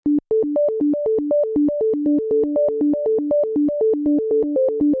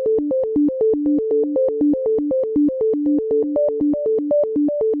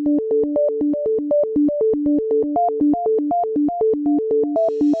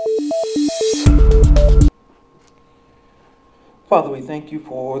Father, we thank you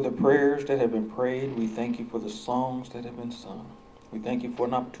for the prayers that have been prayed. We thank you for the songs that have been sung. We thank you for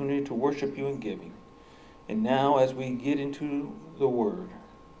an opportunity to worship you in giving. And now, as we get into the word,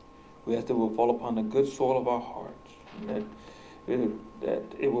 we ask that it will fall upon the good soil of our hearts, and that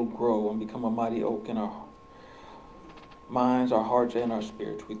it will grow and become a mighty oak in our minds, our hearts, and our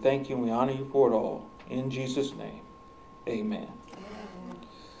spirits. We thank you and we honor you for it all. In Jesus' name, amen.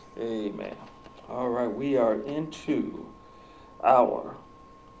 Amen. All right, we are into our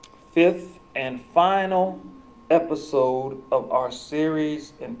fifth and final episode of our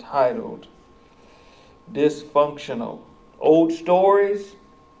series entitled Dysfunctional. Old stories,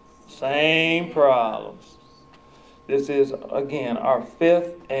 same problems. This is, again, our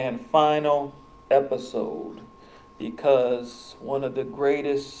fifth and final episode because one of the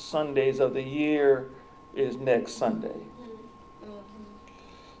greatest Sundays of the year is next Sunday.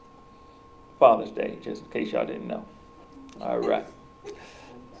 Father's Day, just in case y'all didn't know. All right.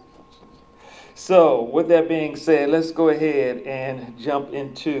 So, with that being said, let's go ahead and jump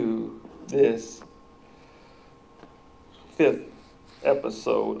into this fifth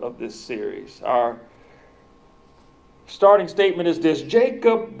episode of this series. Our starting statement is this: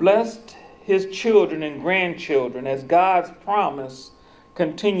 Jacob blessed his children and grandchildren as God's promise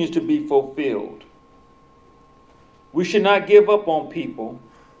continues to be fulfilled. We should not give up on people.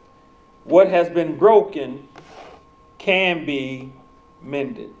 What has been broken can be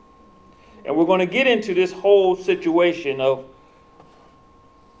mended. And we're going to get into this whole situation of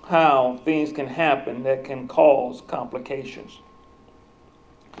how things can happen that can cause complications.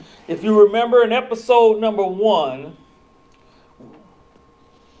 If you remember in episode number 1,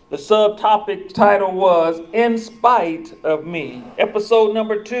 the subtopic title was In Spite of Me. Episode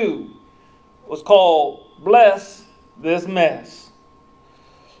number 2 was called Bless This Mess.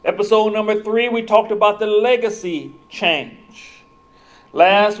 Episode number 3, we talked about the legacy change.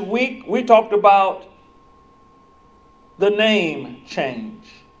 Last week, we talked about the name change.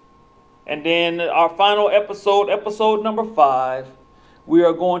 And then our final episode, episode number 5, we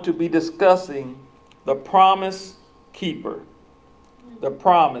are going to be discussing the promise keeper. The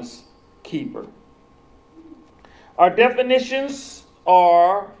promise keeper. Our definitions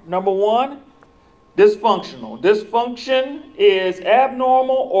are, number 1, dysfunctional. Dysfunction is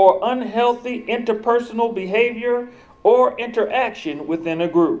abnormal or unhealthy interpersonal behavior or interaction within a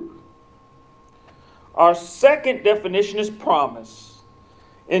group. Our second definition is promise.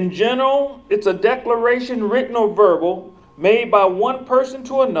 In general, it's a declaration, written or verbal, made by one person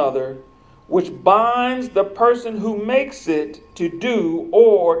to another, which binds the person who makes it to do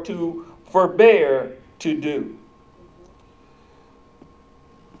or to forbear to do.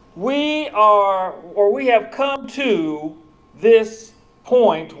 We have come to this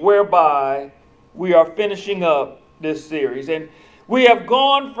point whereby we are finishing up this series. And we have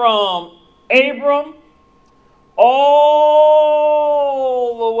gone from Abram all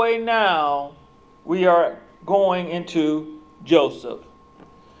the way now. We are going into Joseph.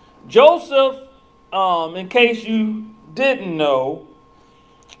 Joseph, in case you didn't know,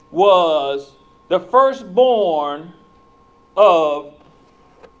 was the firstborn of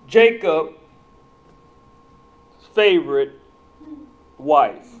Jacob's favorite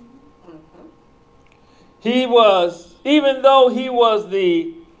wife. He was, even though he was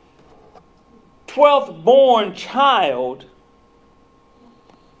the 12th born child,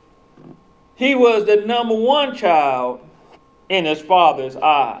 he was the number 1 child in his father's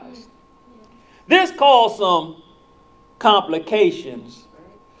eyes. This caused some complications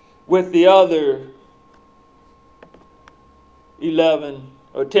with the other 11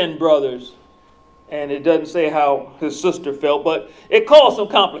 or 10 brothers, and it doesn't say how his sister felt, but it caused some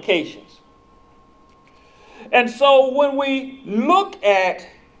complications. And so when we look at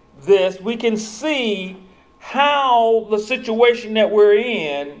this, we can see how the situation that we're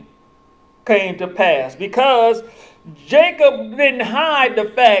in came to pass, because Jacob didn't hide the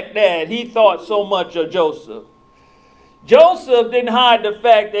fact that he thought so much of Joseph. Joseph didn't hide the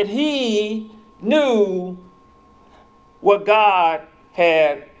fact that he knew what God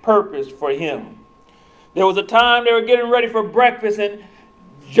had purposed for him. There was a time they were getting ready for breakfast, and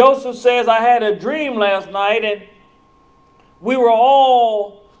Joseph says, I had a dream last night, and we were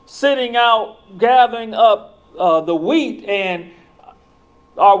all sitting out gathering up the wheat, and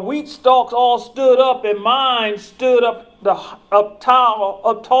our wheat stalks all stood up, and mine stood up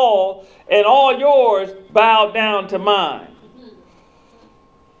tall, and all yours bowed down to mine.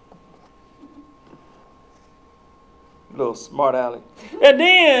 Little smart aleck. And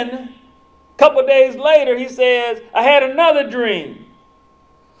then, a couple of days later, he says, I had another dream.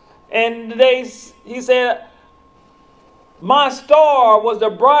 And he said, my star was the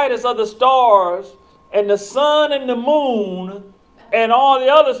brightest of the stars, and the sun and the moon and all the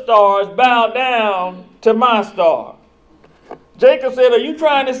other stars bowed down to my star. Jacob said, are you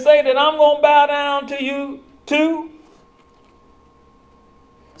trying to say that I'm going to bow down to you too?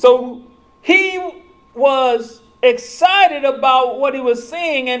 So he was excited about what he was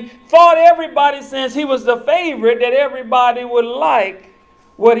seeing and thought everybody, since he was the favorite, that everybody would like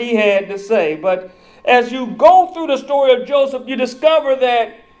what he had to say. But as you go through the story of Joseph, you discover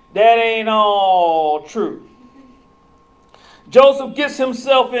that that ain't all true. Joseph gets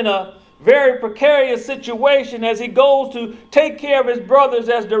himself in a very precarious situation as he goes to take care of his brothers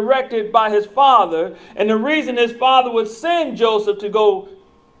as directed by his father. And the reason his father would send Joseph to go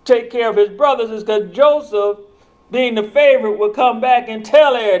take care of his brothers is because Joseph, being the favorite, would come back and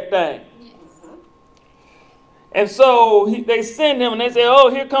tell everything. And so they send him and they say, oh,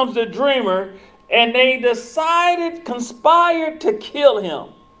 here comes the dreamer. And they conspired to kill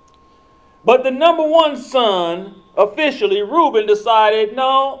him. But the number one son, officially, Reuben, decided,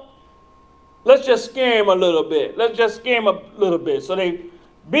 no, let's just scare him a little bit. So they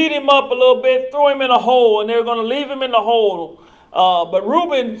beat him up a little bit, throw him in a hole, and they were going to leave him in the hole. But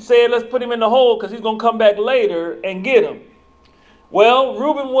Reuben said, let's put him in the hole because he's going to come back later and get him. Well,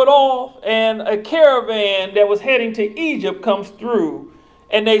 Reuben went off, and a caravan that was heading to Egypt comes through,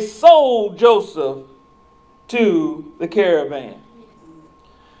 and they sold Joseph to the caravan.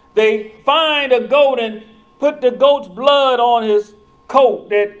 They find a goat and put the goat's blood on his coat,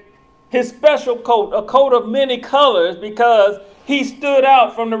 his special coat, a coat of many colors, because he stood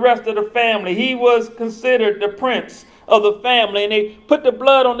out from the rest of the family. He was considered the prince of the family. And they put the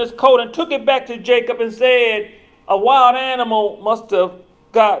blood on this coat and took it back to Jacob and said, a wild animal must have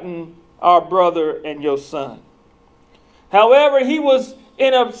gotten our brother and your son. However, he was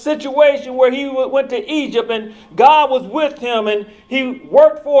in a situation where he went to Egypt and God was with him, and he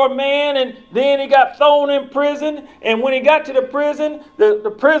worked for a man, and then he got thrown in prison. And when he got to the prison,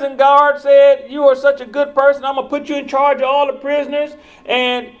 the prison guard said, you are such a good person, I'm going to put you in charge of all the prisoners.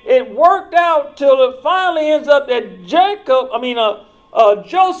 And it worked out till it finally ends up that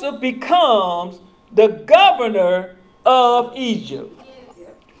Joseph becomes the governor of Egypt.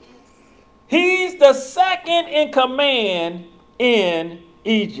 He's the second in command in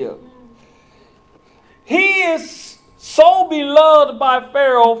Egypt. He is so beloved by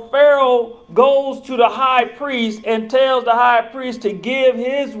Pharaoh. Pharaoh goes to the high priest and tells the high priest to give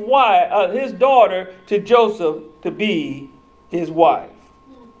his daughter to Joseph to be his wife.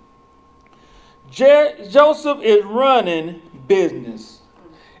 Joseph is running business,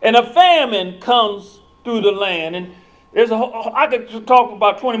 and a famine comes through the land. And I could talk for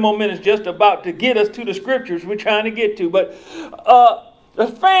about 20 more minutes just about to get us to the scriptures we're trying to get to. But the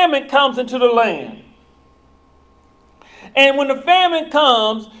famine comes into the land. And when the famine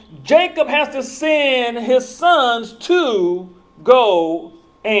comes, Jacob has to send his sons to go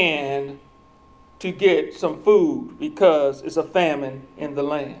and to get some food because it's a famine in the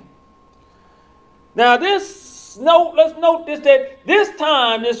land. Now let's note this, that this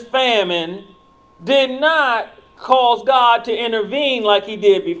time this famine did not cause God to intervene like he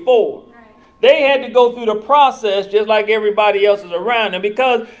did before. They had to go through the process just like everybody else is around them,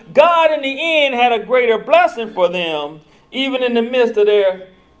 because God in the end had a greater blessing for them, even in the midst of their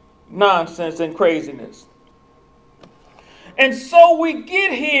nonsense and craziness. And so we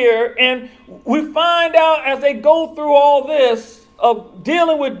get here and we find out as they go through all this of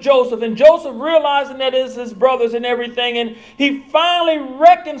dealing with Joseph, and Joseph realizing that it's his brothers and everything, and he finally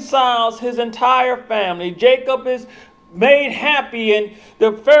reconciles his entire family. Jacob is made happy, and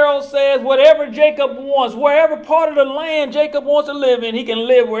the Pharaoh says whatever Jacob wants, wherever part of the land Jacob wants to live in, he can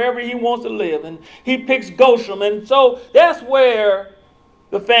live wherever he wants to live. And he picks Goshen, and so that's where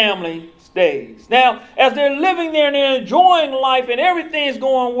the family stays. Now, as they're living there and they're enjoying life and everything's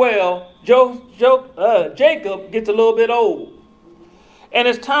going well, Jacob gets a little bit old. And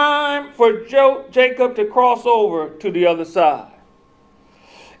it's time for Jacob to cross over to the other side.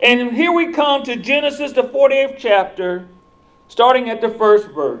 And here we come to Genesis, the 48th chapter, starting at the first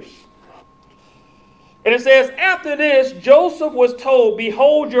verse. And it says, after this, Joseph was told,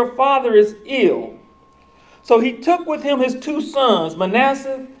 behold, your father is ill. So he took with him his two sons,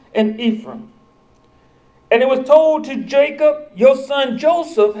 Manasseh and Ephraim. And it was told to Jacob, your son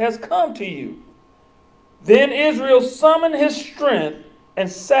Joseph has come to you. Then Israel summoned his strength and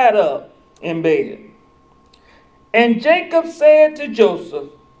sat up in bed. And Jacob said to Joseph,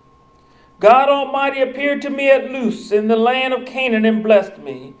 God Almighty appeared to me at Luz in the land of Canaan and blessed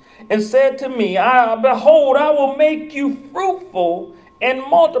me, and said to me, behold, I will make you fruitful and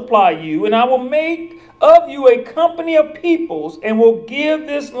multiply you, and I will make of you a company of peoples, and will give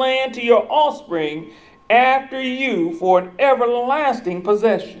this land to your offspring after you for an everlasting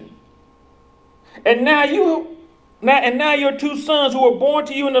possession. And now your two sons who were born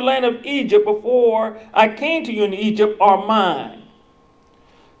to you in the land of Egypt before I came to you in Egypt are mine.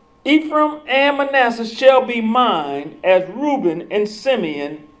 Ephraim and Manasseh shall be mine, as Reuben and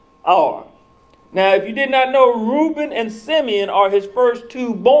Simeon are. Now, if you did not know, Reuben and Simeon are his first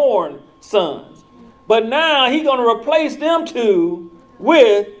two born sons. But now he's going to replace them two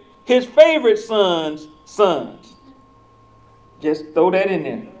with his favorite son's sons. Just throw that in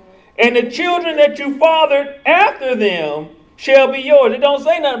there. And the children that you fathered after them shall be yours. It don't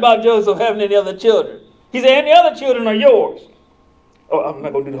say nothing about Joseph having any other children. He said, any other children are yours. Oh, I'm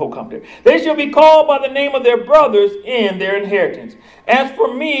not going to do the whole commentary. They shall be called by the name of their brothers in their inheritance. As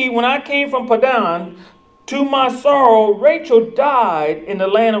for me, when I came from Padan, to my sorrow, Rachel died in the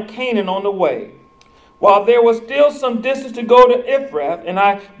land of Canaan on the way, while there was still some distance to go to Ephrath, and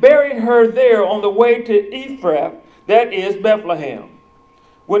I buried her there on the way to Ephrath, that is Bethlehem.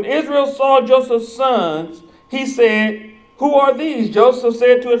 When Israel saw Joseph's sons, he said, who are these? Joseph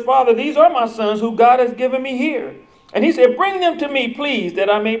said to his father, these are my sons who God has given me here. And he said, bring them to me, please, that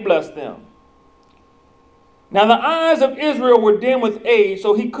I may bless them. Now the eyes of Israel were dim with age,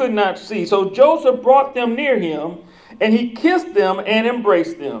 so he could not see. So Joseph brought them near him, and he kissed them and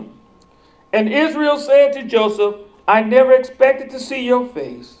embraced them. And Israel said to Joseph, I never expected to see your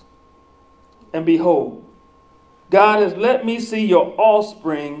face. And behold, God has let me see your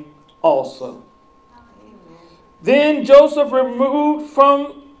offspring also. Then Joseph removed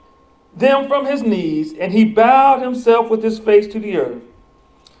them from his knees, and he bowed himself with his face to the earth.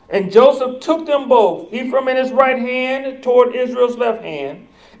 And Joseph took them both, Ephraim in his right hand toward Israel's left hand,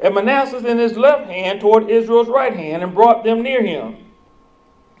 and Manasseh in his left hand toward Israel's right hand, and brought them near him.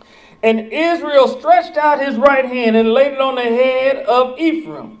 And Israel stretched out his right hand and laid it on the head of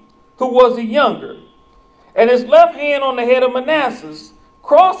Ephraim, who was the younger, and his left hand on the head of Manasseh,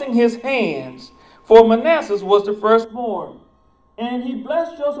 crossing his hands, for Manasseh was the firstborn. And he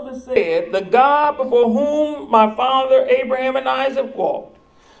blessed Joseph and said, the God before whom my father Abraham and Isaac walked,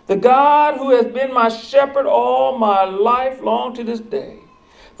 the God who has been my shepherd all my life long to this day,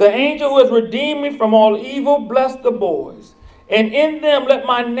 the angel who has redeemed me from all evil, bless the boys. And in them let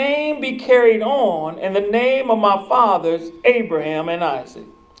my name be carried on, and the name of my fathers Abraham and Isaac.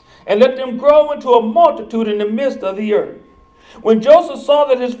 And let them grow into a multitude in the midst of the earth. When Joseph saw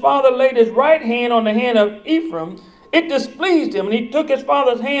that his father laid his right hand on the hand of Ephraim, it displeased him, and he took his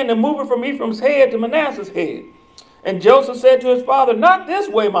father's hand and moved it from Ephraim's head to Manasseh's head. And Joseph said to his father, not this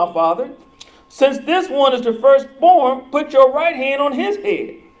way, my father. Since this one is the firstborn, put your right hand on his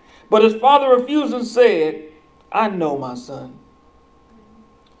head. But his father refused and said, I know, my son.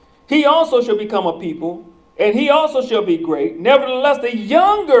 He also shall become a people, and he also shall be great. Nevertheless, the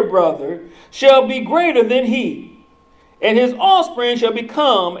younger brother shall be greater than he, and his offspring shall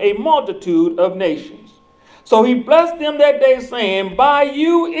become a multitude of nations. So he blessed them that day, saying, by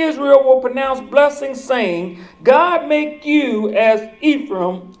you Israel will pronounce blessing, saying, God make you as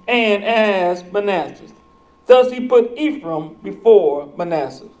Ephraim and as Manasseh. Thus he put Ephraim before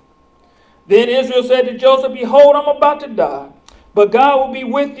Manasseh. Then Israel said to Joseph, behold, I'm about to die, but God will be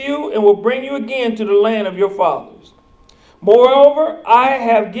with you and will bring you again to the land of your fathers. Moreover, I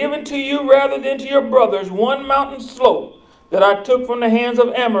have given to you rather than to your brothers one mountain slope that I took from the hands of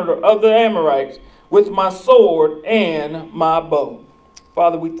the Amorites, with my sword and my bow.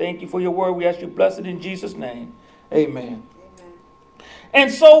 Father, we thank you for your word. We ask you bless it in Jesus' name. Amen. Amen. And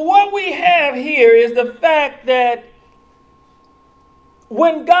so what we have here is the fact that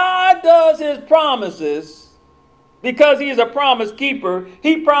when God does his promises, because he is a promise keeper,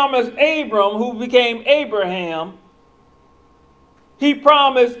 he promised Abram, who became Abraham. He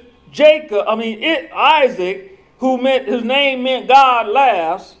promised Isaac, whose name meant God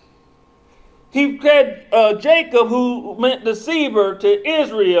laughs. He said Jacob, who meant deceiver, to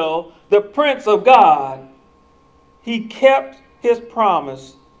Israel, the prince of God. He kept his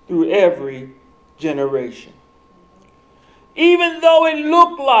promise through every generation. Even though it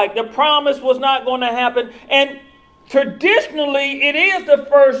looked like the promise was not going to happen, and traditionally it is the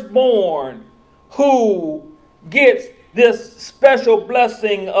firstborn who gets this special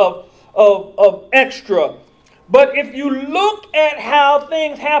blessing of extra. But if you look at how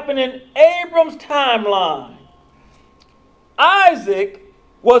things happen in Abram's timeline, Isaac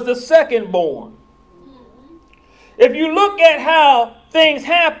was the second-born. If you look at how things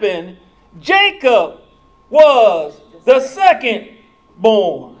happen, Jacob was the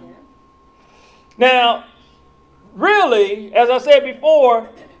second-born. Now, really, as I said before,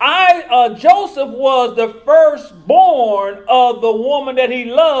 Joseph was the firstborn of the woman that he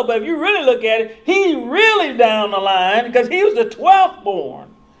loved. But if you really look at it, he really down the line because he was the 12th born.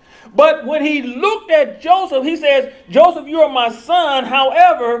 But when he looked at Joseph, he says, Joseph, you are my son.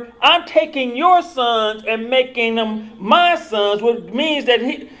 However, I'm taking your sons and making them my sons, which means that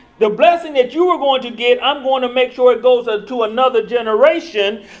the blessing that you were going to get, I'm going to make sure it goes to another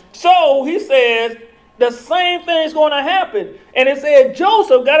generation. So he says, the same thing is going to happen. And it said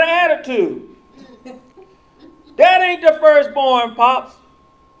Joseph got an attitude. That ain't the firstborn, Pops.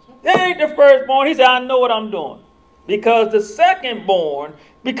 That ain't the firstborn. He said, I know what I'm doing. Because the secondborn,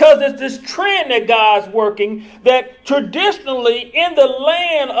 because it's this trend that God's working, that traditionally in the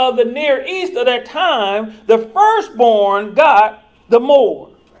land of the Near East at that time, the firstborn got the more.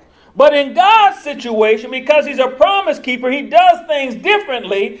 But in God's situation, because he's a promise keeper, he does things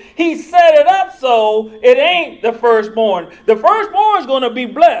differently. He set it up so it ain't the firstborn. The firstborn is going to be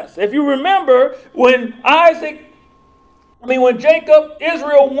blessed. If you remember when Jacob,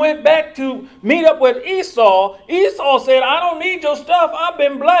 Israel went back to meet up with Esau, Esau said, I don't need your stuff. I've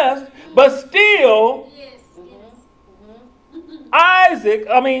been blessed. But still,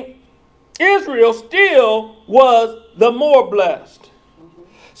 Israel still was the more blessed.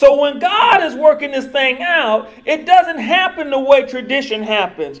 So when God is working this thing out, it doesn't happen the way tradition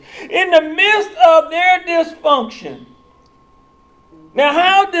happens. In the midst of their dysfunction. Now,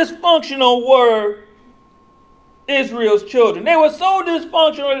 how dysfunctional were Israel's children? They were so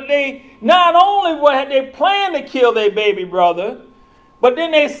dysfunctional that they not only had they planned to kill their baby brother, but then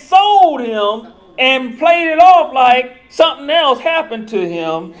they sold him and played it off like something else happened to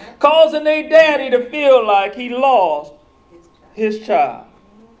him, causing their daddy to feel like he lost his child.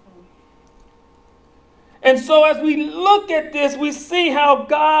 And so as we look at this, we see how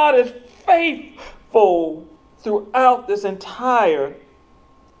God is faithful throughout this entire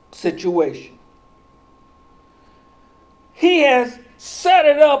situation. He has set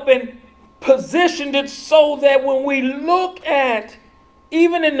it up and positioned it so that when we look at,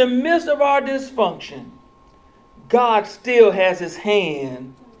 even in the midst of our dysfunction, God still has his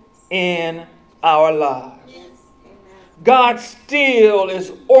hand in our lives. God still is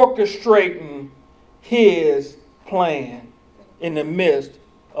orchestrating his plan in the midst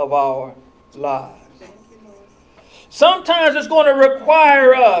of our lives. Sometimes it's going to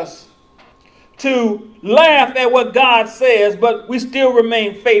require us to laugh at what God says, but we still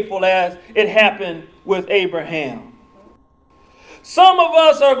remain faithful as it happened with Abraham. Some of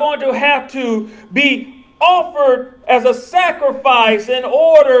us are going to have to be offered as a sacrifice in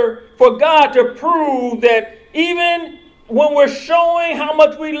order for God to prove that even when we're showing how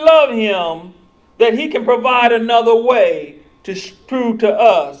much we love him, that he can provide another way to prove to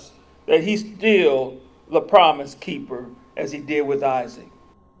us that he's still the promise keeper as he did with Isaac.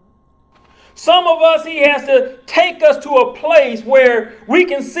 Some of us, he has to take us to a place where we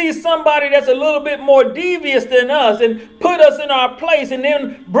can see somebody that's a little bit more devious than us and put us in our place and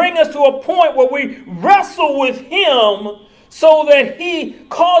then bring us to a point where we wrestle with him so that he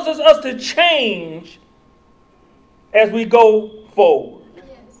causes us to change as we go forward.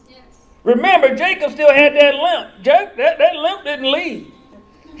 Remember, Jacob still had that limp. That limp didn't leave.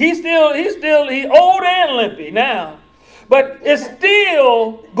 He's old and limpy now. But it's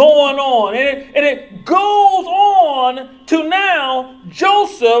still going on. And it goes on to now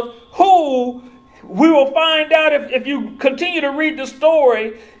Joseph, who we will find out if you continue to read the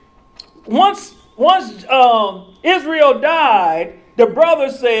story. Once Israel died, the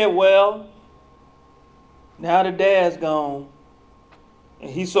brothers said, well, now the dad's gone. And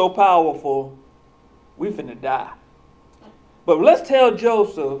he's so powerful, we finna die. But let's tell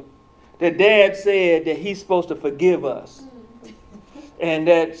Joseph that dad said that he's supposed to forgive us. And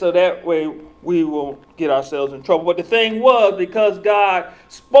that way we won't get ourselves in trouble. But the thing was, because God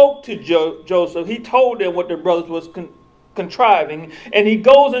spoke to Joseph, he told them what the brothers was contriving. And he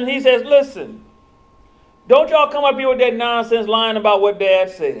goes and he says, listen, don't y'all come up here with that nonsense lying about what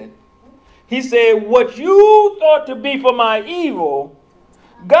dad said. He said, what you thought to be for my evil,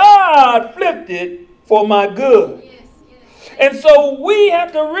 God flipped it for my good. And so we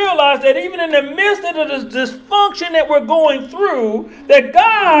have to realize that even in the midst of this dysfunction that we're going through, that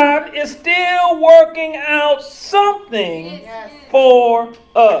God is still working out something for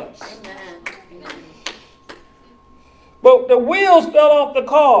us. But the wheels fell off the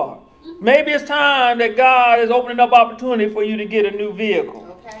car. Maybe it's time that God is opening up opportunity for you to get a new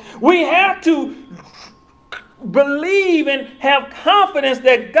vehicle. We have to believe and have confidence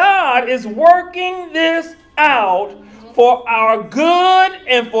that God is working this out for our good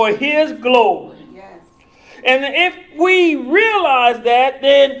and for his glory. And if we realize that,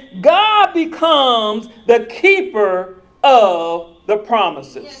 then God becomes the keeper of the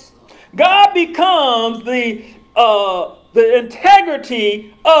promises. Yes. God becomes the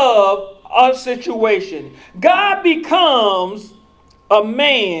integrity of our situation. God becomes a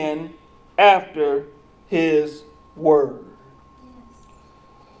man after his word.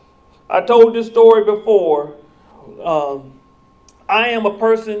 I told this story before. I am a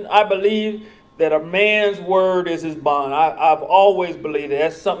person, I believe that a man's word is his bond. I've always believed it.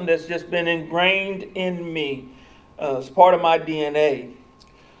 That's something that's just been ingrained in me. It's part of my DNA.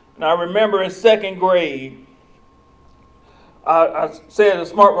 And I remember in second grade, I said a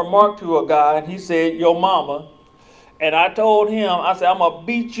smart remark to a guy, and he said, "Your mama." And I told him, I said, "I'm going to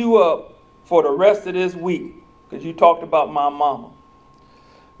beat you up for the rest of this week because you talked about my mama."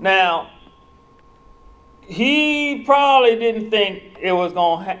 Now, he probably didn't think it wasn't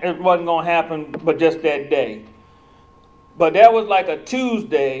going to happen but just that day. But that was like a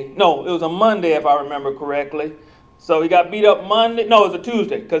Tuesday. No, it was a Monday if I remember correctly. So he got beat up Monday. No, it was a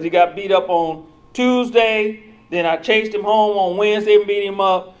Tuesday because he got beat up on Tuesday. Then I chased him home on Wednesday and beat him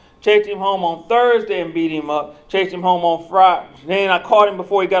up. Chased him home on Thursday and beat him up. Chased him home on Friday. Then I caught him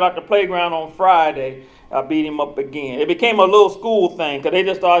before he got out the playground on Friday. I beat him up again. It became a little school thing because they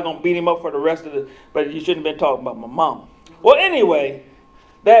just thought I was going to beat him up for the rest of the... But you shouldn't have been talking about my mama. Well, anyway,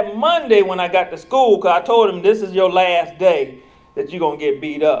 that Monday when I got to school, because I told him this is your last day that you're going to get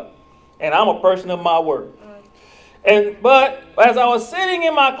beat up. And I'm a person of my word. But as I was sitting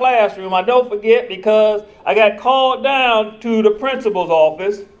in my classroom, I don't forget because I got called down to the principal's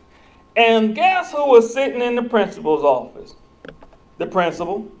office. And guess who was sitting in the principal's office? The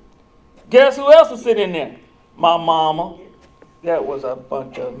principal. Guess who else was sitting there? My mama. That was a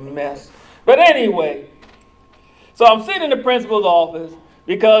bunch of mess. But anyway, so I'm sitting in the principal's office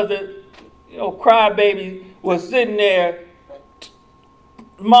because the crybaby was sitting there.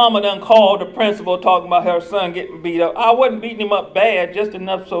 Mama done called the principal talking about her son getting beat up. I wasn't beating him up bad, just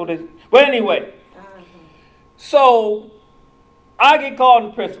enough so that... But anyway, so I get called in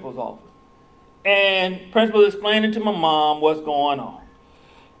the principal's office. And principal explaining to my mom what's going on.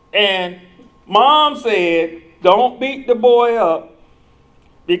 And mom said, "Don't beat the boy up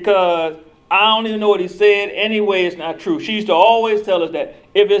because I don't even know what he said. Anyway, it's not true." She used to always tell us that.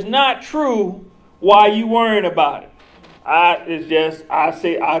 If it's not true, why you worrying about it? I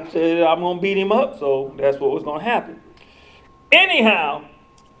said I'm going to beat him up, so that's what was going to happen. Anyhow,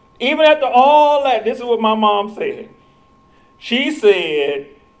 even after all that, this is what my mom said. She said,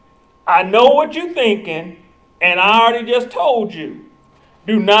 "I know what you're thinking, and I already just told you.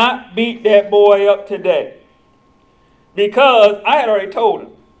 Do not beat that boy up today." Because I had already told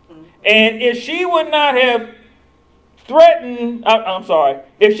him. And if she would not have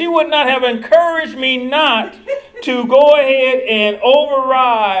if she would not have encouraged me not to go ahead and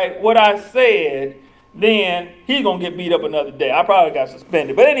override what I said, then he's going to get beat up another day. I probably got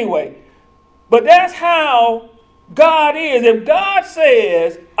suspended. But anyway, but that's how God is. If God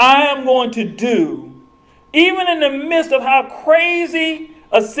says, "I am going to do," even in the midst of how crazy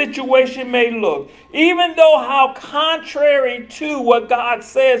a situation may look, even though how contrary to what God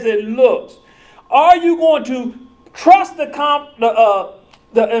says it looks, are you going to trust the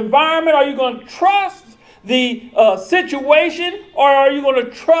environment? Are you going to trust the situation? Or are you going to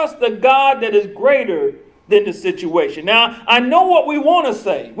trust the God that is greater than the situation? Now, I know what we want to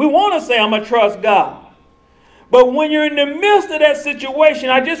say. We want to say, "I'm going to trust God." But when you're in the midst of that situation,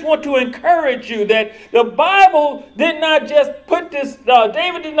 I just want to encourage you that the Bible did not just put this,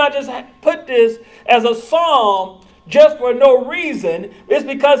 David did not just put this as a psalm just for no reason. It's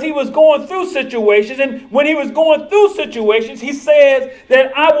because he was going through situations. And when he was going through situations, he says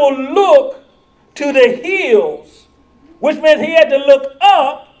that I will look to the hills, which meant he had to look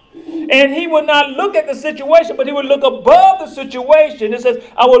up. And he would not look at the situation, but he would look above the situation. It says,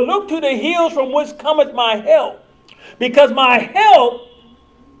 "I will look to the hills from which cometh my help." Because my help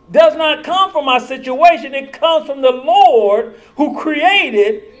does not come from my situation. It comes from the Lord who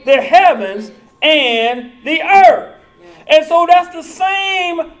created the heavens and the earth. And so that's the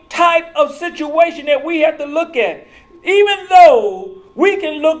same type of situation that we have to look at. Even though we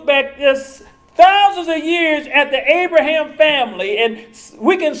can look back this thousands of years at the Abraham family, and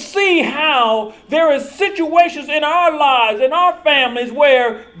we can see how there is situations in our lives, in our families,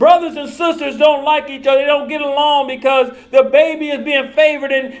 where brothers and sisters don't like each other. They don't get along because the baby is being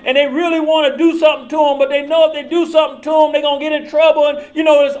favored, and they really want to do something to him, but they know if they do something to him, they're going to get in trouble. And,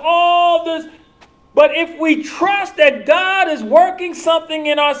 there's all this. But if we trust that God is working something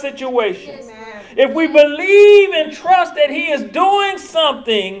in our situation, if we believe and trust that he is doing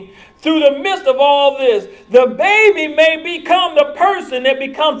something through the midst of all this, the baby may become the person that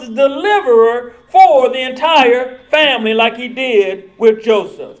becomes the deliverer for the entire family like he did with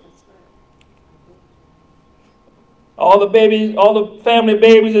Joseph. All the family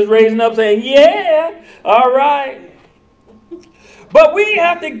babies is raising up saying, yeah, all right. But we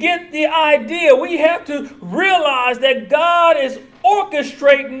have to get the idea. We have to realize that God is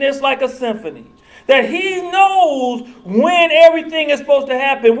orchestrating this like a symphony. That he knows when everything is supposed to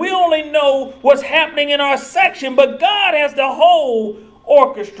happen. We only know what's happening in our section, but God has the whole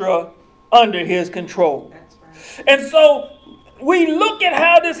orchestra under his control. Right. And so we look at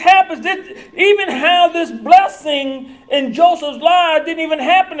how this happens, even how this blessing in Joseph's life didn't even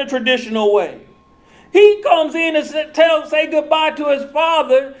happen the traditional way. He comes in and say goodbye to his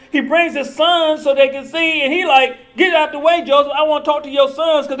father. He brings his sons so they can see, and he like, get out the way, Joseph. I want to talk to your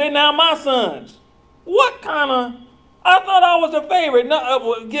sons because they're now my sons. What kind of? I thought I was the favorite.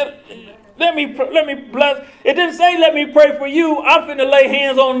 No, let me bless. It didn't say let me pray for you. I'm finna lay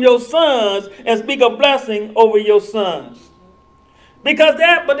hands on your sons and speak a blessing over your sons. But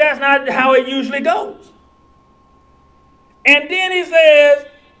that's not how it usually goes. And then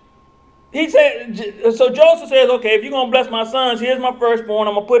so Joseph says, okay, if you're going to bless my sons, here's my firstborn.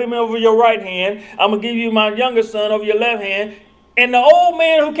 I'm going to put him over your right hand. I'm going to give you my younger son over your left hand. And the old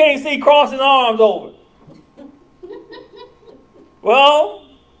man who can't see crosses his arms over. Well,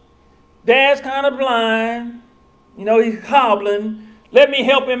 Dad's kind of blind. You know, he's hobbling. Let me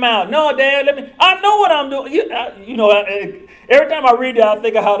help him out. No, Dad, I know what I'm doing. Every time I read that, I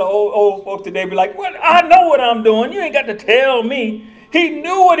think of how the old folks today be like, well, I know what I'm doing. You ain't got to tell me. He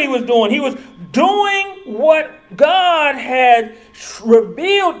knew what he was doing. He was doing what God had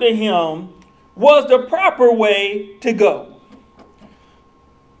revealed to him was the proper way to go.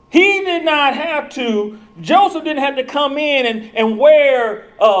 He did not have to, Joseph didn't have to come in and wear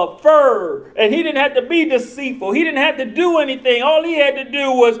fur, and he didn't have to be deceitful. He didn't have to do anything. All he had to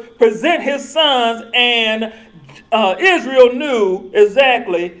do was present his sons, and Israel knew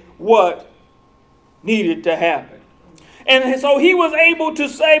exactly what needed to happen. And so he was able to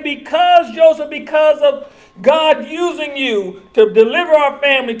say, because of God using you to deliver our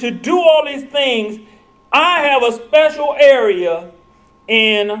family, to do all these things, I have a special area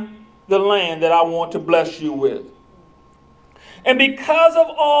in the land that I want to bless you with. And because of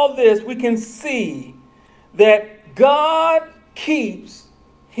all this, we can see that God keeps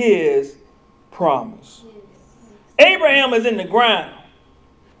his promise. Abraham is in the ground.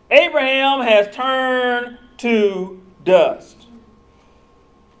 Abraham has turned to dust.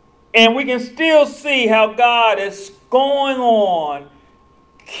 And we can still see how God is going on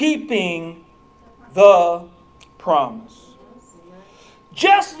keeping the promise.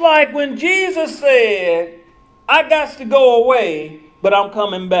 Just like when Jesus said, I got to go away, but I'm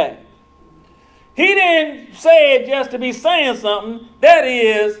coming back. He didn't say it just to be saying something. That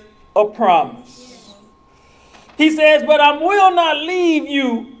is a promise. He says, but I will not leave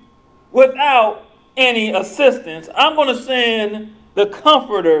you without any assistance. I'm going to send the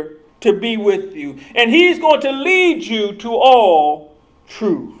Comforter to be with you. And he's going to lead you to all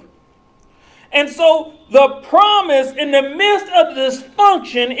truth. And so the promise in the midst of the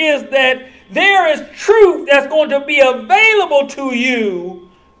dysfunction is that there is truth that's going to be available to you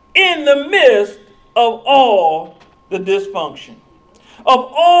in the midst of all the dysfunction,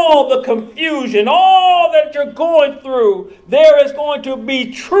 of all the confusion, all that you're going through. There is going to be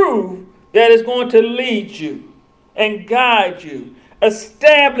truth that is going to lead you and guide you,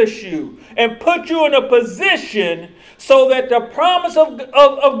 establish you, and put you in a position so that the promise of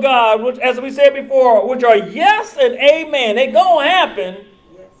God, which, as we said before, which are yes and amen, they're going to happen,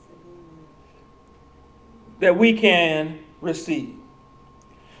 that we can receive.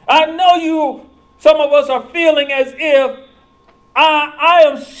 I know some of us are feeling as if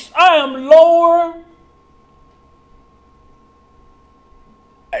I am lower.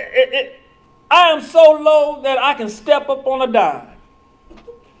 I am so low that I can step up on a dime.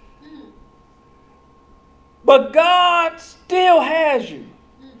 But God still has you.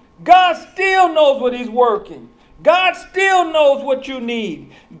 God still knows what he's working. God still knows what you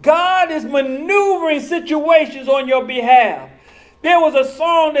need. God is maneuvering situations on your behalf. There was a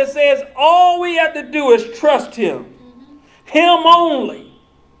song that says, all we have to do is trust him. Him only.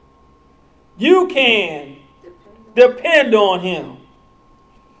 You can depend on him.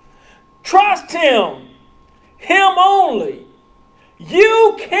 Trust him. Him only.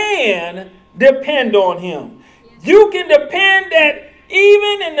 You can depend on him. You can depend that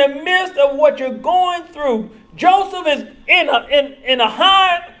even in the midst of what you're going through. Joseph is in a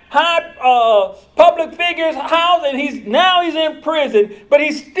high public figure's house, and he's in prison. But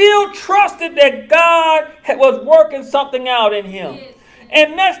he still trusted that God was working something out in him. Yes.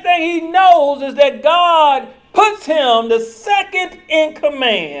 And next thing he knows is that God puts him the second in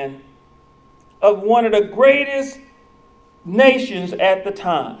command of one of the greatest nations at the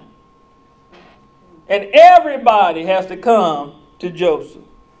time. And everybody has to come to Joseph.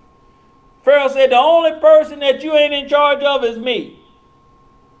 Pharaoh said, the only person that you ain't in charge of is me.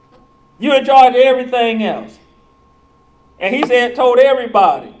 You're in charge of everything else. And he said, told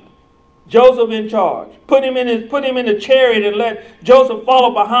everybody, Joseph in charge. Put him in the chariot and let Joseph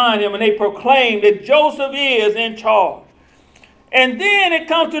follow behind him, and they proclaimed that Joseph is in charge. And then it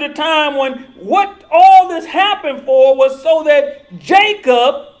comes to the time when what all this happened for was so that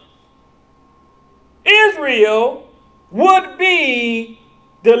Jacob, Israel, would be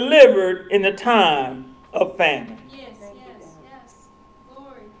delivered in the time of famine. Yes.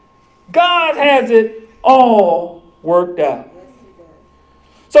 Glory. God has it all worked out.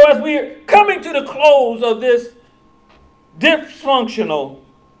 So as we're coming to the close of this dysfunctional,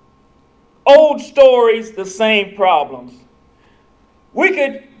 old stories, the same problems, we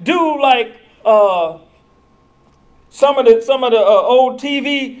could do like some of the old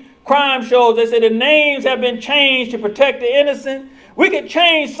TV crime shows. They say the names have been changed to protect the innocent. We could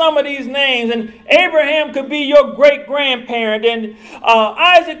change some of these names, and Abraham could be your great-grandparent, and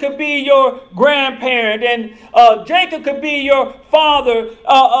Isaac could be your grandparent, and Jacob could be your father.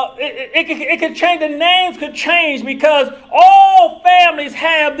 It could change. The names could change because all families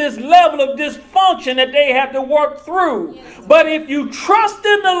have this level of dysfunction that they have to work through. Yes. But if you trust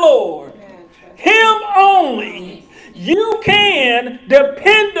in the Lord, Him only, you can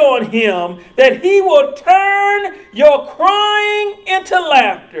depend on Him that He will turn your crying into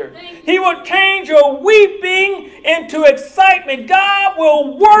laughter. He will change your weeping into excitement. God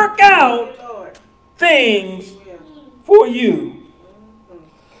will work out things for you.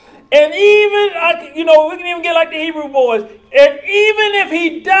 And even, we can even get like the Hebrew boys. And even if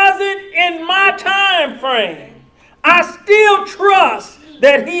He does it in my time frame, I still trust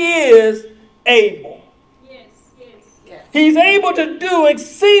that He is able. He's able to do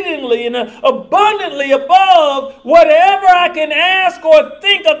exceedingly and abundantly above whatever I can ask or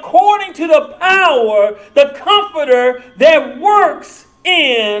think, according to the power, the Comforter that works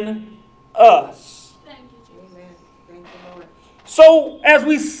in us. Thank you, Jesus. Amen. Thank you, Lord. So as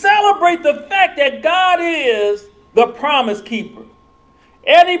we celebrate the fact that God is the promise keeper,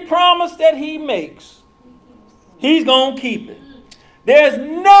 any promise that He makes, He's going to keep it. There's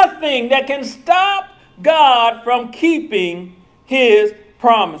nothing that can stop God from keeping His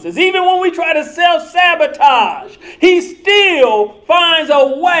promises. Even when we try to self-sabotage, He still finds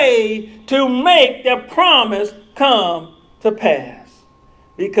a way to make the promise come to pass.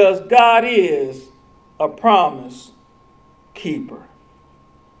 Because God is a promise keeper.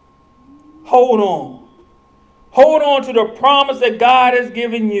 Hold on. Hold on to the promise that God has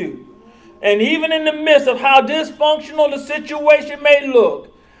given you. And even in the midst of how dysfunctional the situation may look,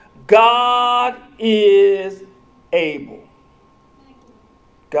 God is able.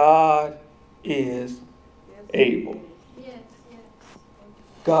 God is able. Yes.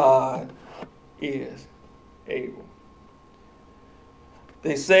 God is able.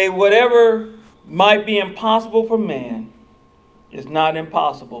 They say whatever might be impossible for man is not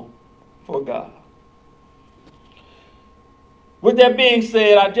impossible for God. With that being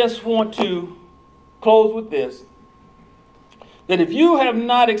said, I just want to close with this. That if you have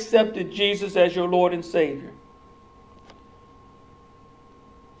not accepted Jesus as your Lord and Savior,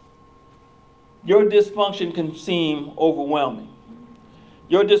 your dysfunction can seem overwhelming.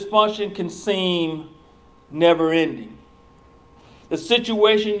 Your dysfunction can seem never-ending. The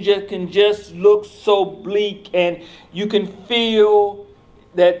situation can just look so bleak, and you can feel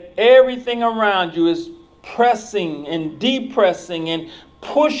that everything around you is pressing and depressing and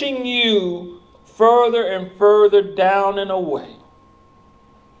pushing you further and further down and away.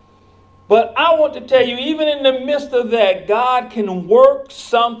 But I want to tell you, even in the midst of that, God can work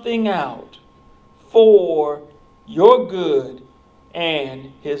something out for your good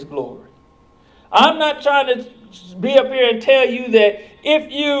and His glory. I'm not trying to be up here and tell you that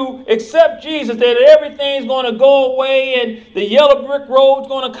if you accept Jesus, that everything's going to go away and the yellow brick road's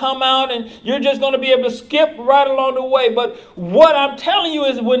going to come out and you're just going to be able to skip right along the way. But what I'm telling you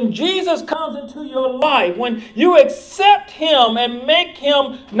is when Jesus comes into your life, when you accept Him and make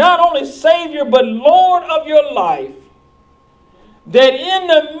Him not only Savior but Lord of your life, that in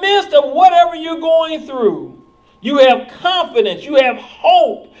the midst of whatever you're going through, You have confidence. You have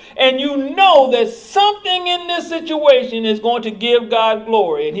hope. And you know that something in this situation is going to give God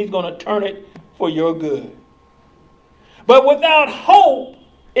glory, and he's going to turn it for your good. But without hope,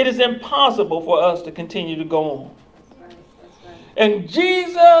 it is impossible for us to continue to go on. And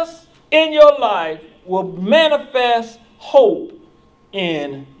Jesus in your life will manifest hope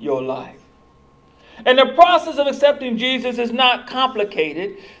in your life. And the process of accepting Jesus is not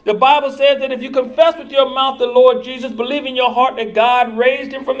complicated. The Bible says that if you confess with your mouth the Lord Jesus, believe in your heart that God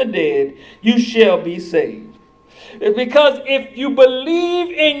raised him from the dead, you shall be saved. Because if you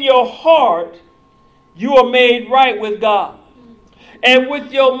believe in your heart, you are made right with God. And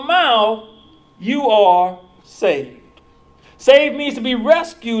with your mouth, you are saved. Saved means to be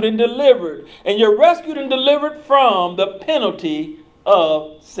rescued and delivered. And you're rescued and delivered from the penalty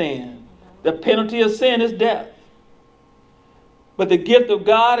of sin. The penalty of sin is death. But the gift of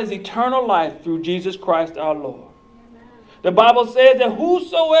God is eternal life through Jesus Christ our Lord. Amen. The Bible says that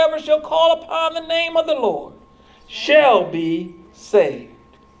whosoever shall call upon the name of the Lord shall be saved.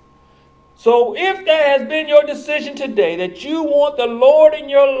 So if that has been your decision today, that you want the Lord in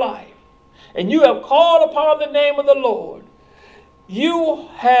your life, and you have called upon the name of the Lord, you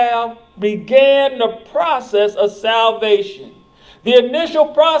have began the process of salvation. The initial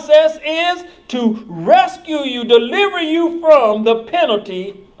process is to rescue you, deliver you from the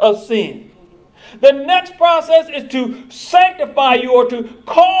penalty of sin. The next process is to sanctify you, or to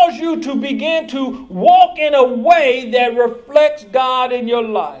cause you to begin to walk in a way that reflects God in your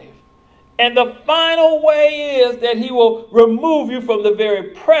life. And the final way is that he will remove you from the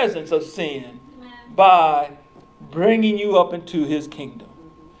very presence of sin by bringing you up into his kingdom.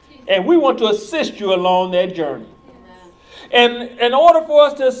 And we want to assist you along that journey. And in order for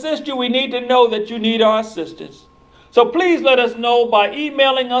us to assist you, we need to know that you need our assistance. So please let us know by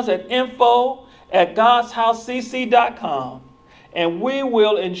emailing us at info@godshousecc.com, and we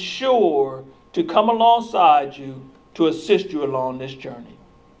will ensure to come alongside you to assist you along this journey.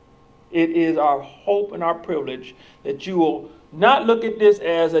 It is our hope and our privilege that you will not look at this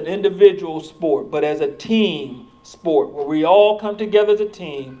as an individual sport, but as a team sport where we all come together as a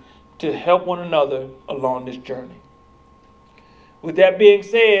team to help one another along this journey. With that being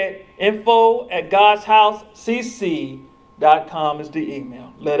said, info@godshousecc.com is the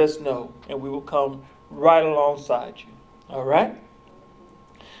email. Let us know, and we will come right alongside you. All right?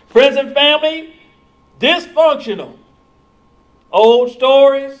 Friends and family, dysfunctional. Old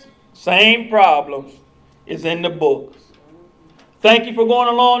stories, same problems is in the books. Thank you for going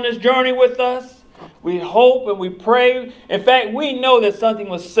along this journey with us. We hope and we pray. In fact, we know that something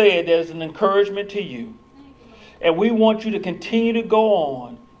was said that is an encouragement to you. And we want you to continue to go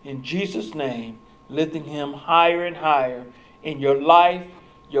on in Jesus' name, lifting him higher and higher in your life,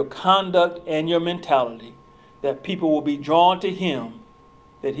 your conduct, and your mentality, that people will be drawn to him,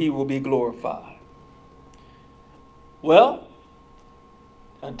 that he will be glorified. Well,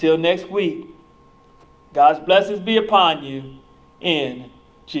 until next week, God's blessings be upon you in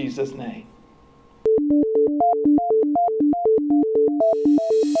Jesus' name.